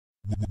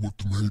What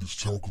the haters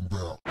talking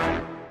about?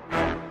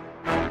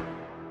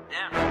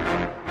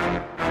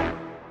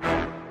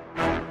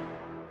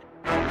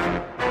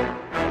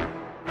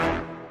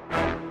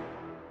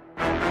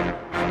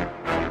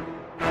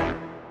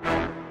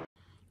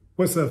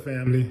 What's up,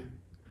 family?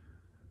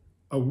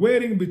 A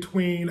wedding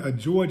between a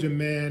Georgia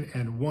man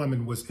and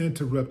woman was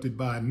interrupted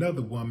by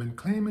another woman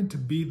claiming to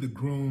be the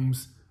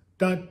groom's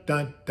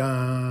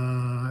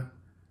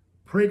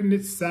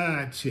pregnant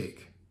side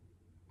chick.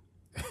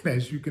 And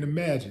as you can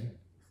imagine,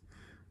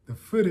 the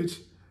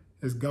footage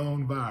has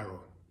gone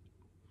viral.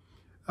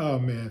 Oh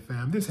man,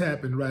 fam, this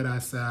happened right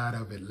outside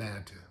of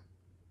Atlanta.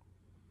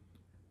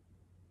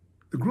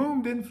 The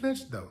groom didn't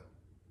flinch though.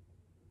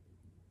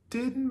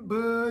 Didn't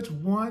budge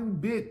one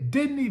bit,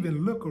 didn't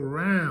even look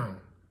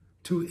around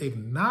to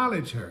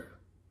acknowledge her.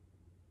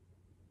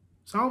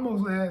 It's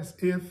almost as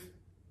if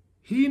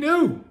he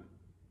knew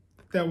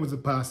that was a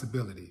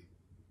possibility.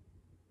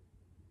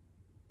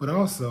 But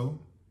also,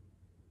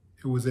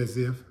 it was as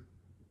if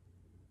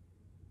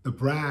the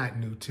bride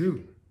knew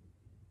too.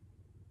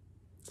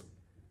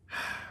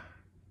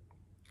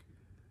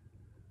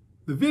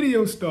 The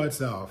video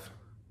starts off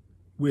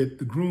with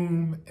the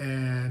groom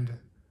and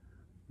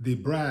the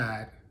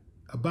bride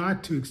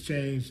about to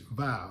exchange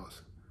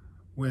vows,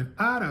 when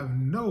out of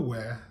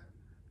nowhere,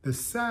 the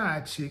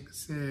side chick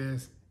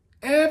says,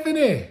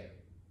 Anthony,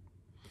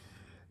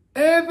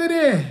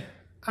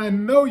 I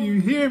know you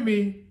hear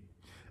me.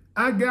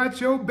 I got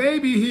your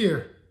baby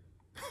here.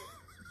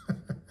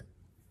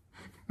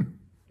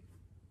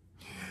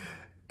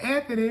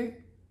 Anthony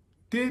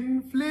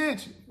didn't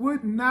flinch,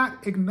 would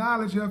not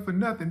acknowledge her for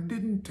nothing,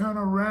 didn't turn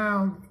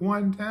around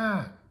one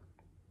time.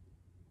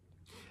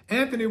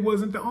 Anthony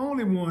wasn't the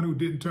only one who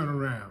didn't turn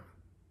around.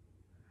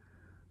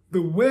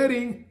 The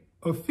wedding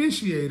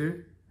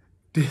officiator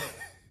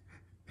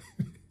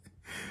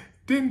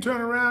didn't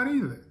turn around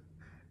either.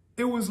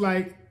 It was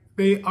like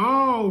they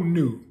all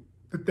knew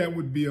that that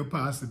would be a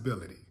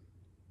possibility.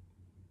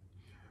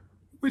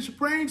 Which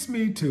brings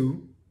me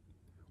to,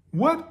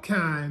 what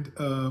kind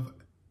of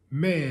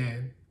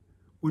man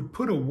would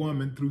put a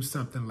woman through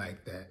something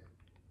like that?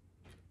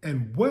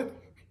 And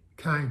what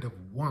kind of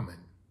woman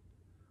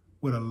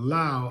would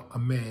allow a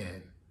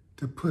man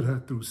to put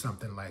her through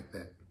something like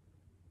that?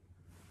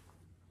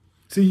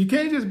 See, you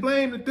can't just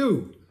blame the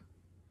dude.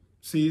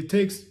 See, it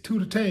takes two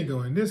to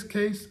tango. In this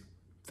case,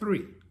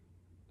 three.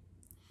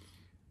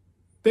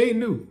 They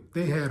knew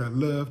they had a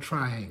love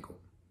triangle.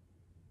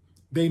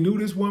 They knew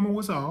this woman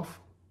was off.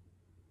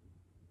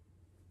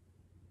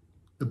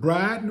 The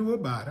bride knew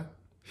about her.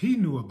 He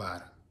knew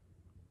about her.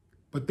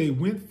 But they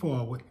went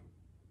forward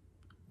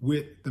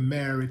with the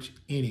marriage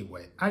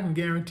anyway. I can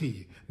guarantee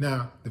you.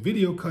 Now, the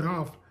video cut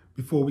off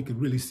before we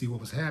could really see what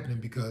was happening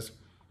because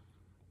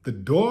the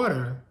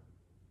daughter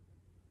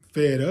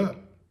fed up.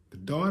 The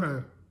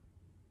daughter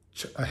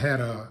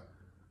had a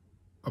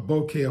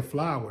bouquet of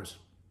flowers,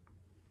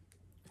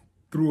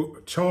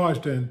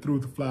 charged her and threw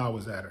the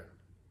flowers at her.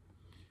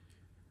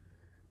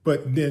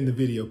 But then the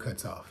video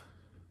cuts off.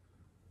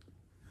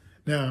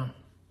 Now,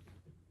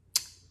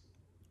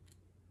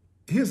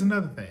 here's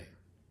another thing.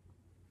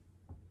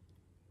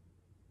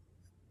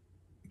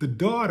 The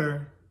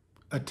daughter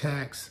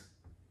attacks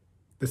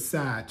the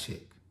side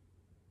chick.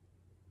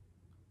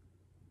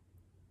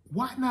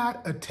 Why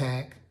not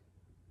attack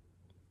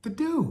the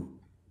dude?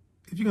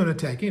 If you're going to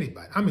attack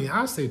anybody. I mean,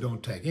 I say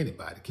don't attack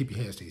anybody. Keep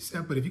your hands to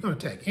yourself. But if you're going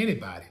to attack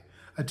anybody,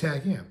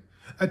 attack him.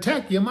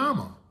 Attack your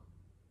mama.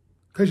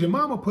 Because your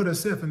mama put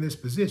herself in this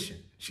position.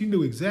 She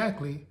knew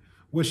exactly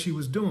what she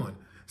was doing.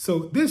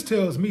 So this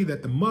tells me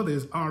that the mother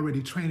is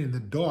already training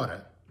the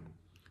daughter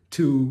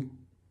to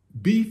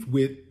beef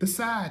with the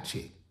side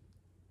chick,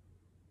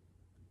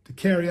 to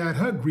carry out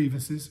her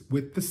grievances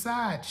with the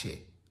side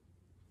chick.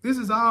 This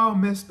is all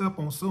messed up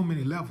on so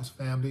many levels,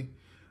 family.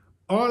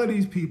 All of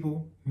these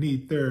people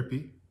need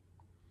therapy.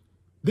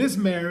 This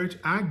marriage,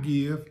 I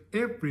give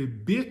every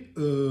bit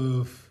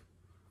of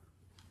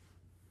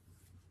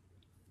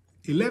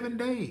 11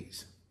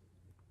 days.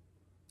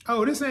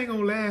 Oh, this ain't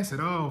gonna last at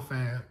all,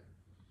 fam.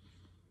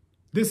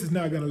 This is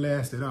not gonna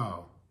last at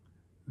all.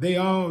 They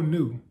all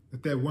knew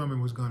that that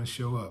woman was gonna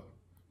show up.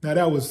 Now,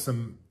 that was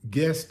some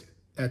guest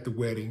at the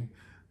wedding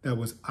that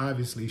was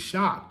obviously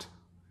shocked,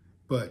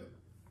 but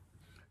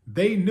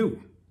they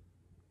knew.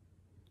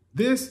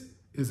 This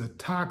is a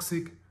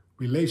toxic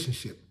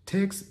relationship,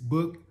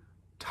 textbook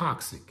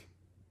toxic.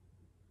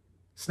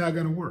 It's not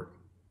gonna work.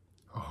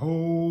 A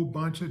whole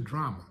bunch of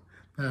drama.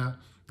 Now,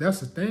 that's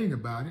the thing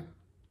about it.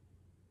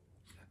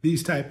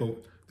 These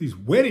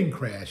wedding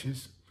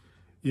crashes,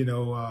 you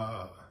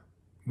know,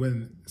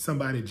 when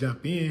somebody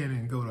jump in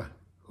and go to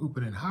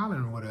hooping and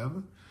hollering or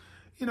whatever,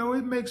 you know,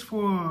 it makes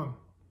for,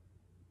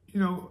 you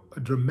know, a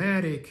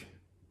dramatic,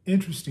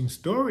 interesting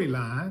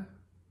storyline.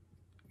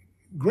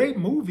 Great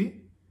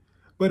movie.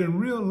 But in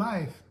real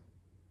life,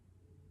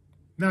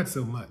 not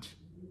so much.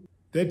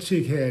 That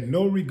chick had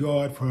no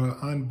regard for her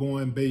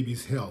unborn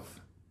baby's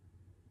health,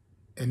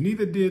 and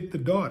neither did the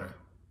daughter.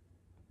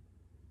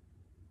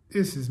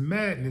 This is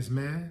madness,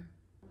 man.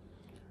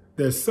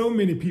 There's so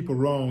many people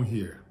wrong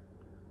here.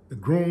 The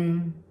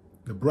groom,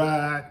 the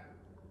bride,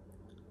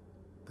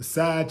 the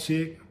side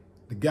chick,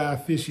 the guy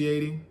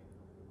officiating.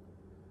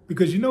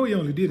 Because you know he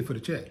only did it for the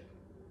check.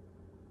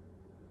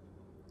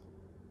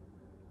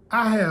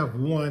 I have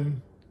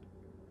one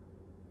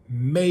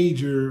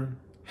major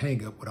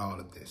hang up with all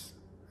of this.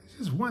 It's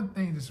just one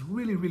thing that's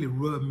really, really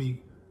rubbed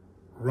me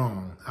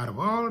wrong. Out of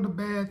all of the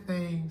bad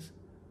things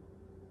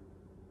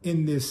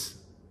in this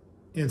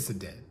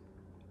incident,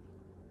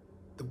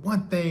 the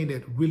one thing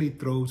that really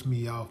throws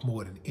me off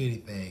more than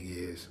anything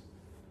is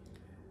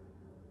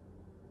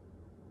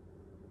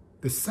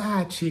the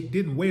side chick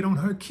didn't wait on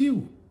her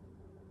cue.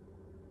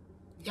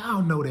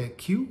 Y'all know that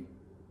cue.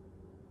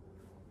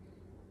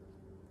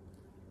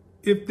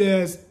 If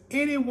there's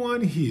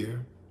anyone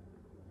here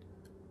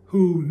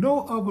who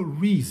know of a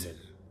reason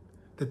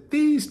that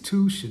these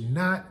two should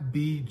not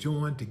be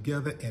joined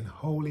together in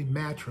holy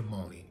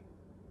matrimony,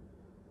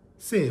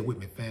 say it with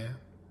me, fam.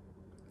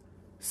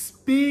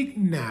 Speak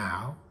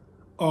now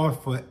or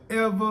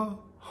forever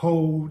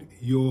hold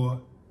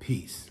your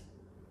peace.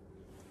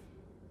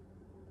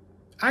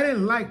 I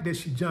didn't like that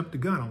she jumped the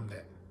gun on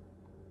that.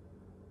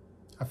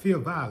 I feel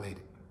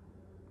violated.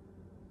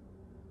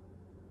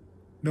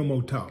 No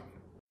more talk.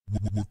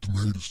 What the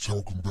haters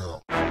talking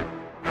about?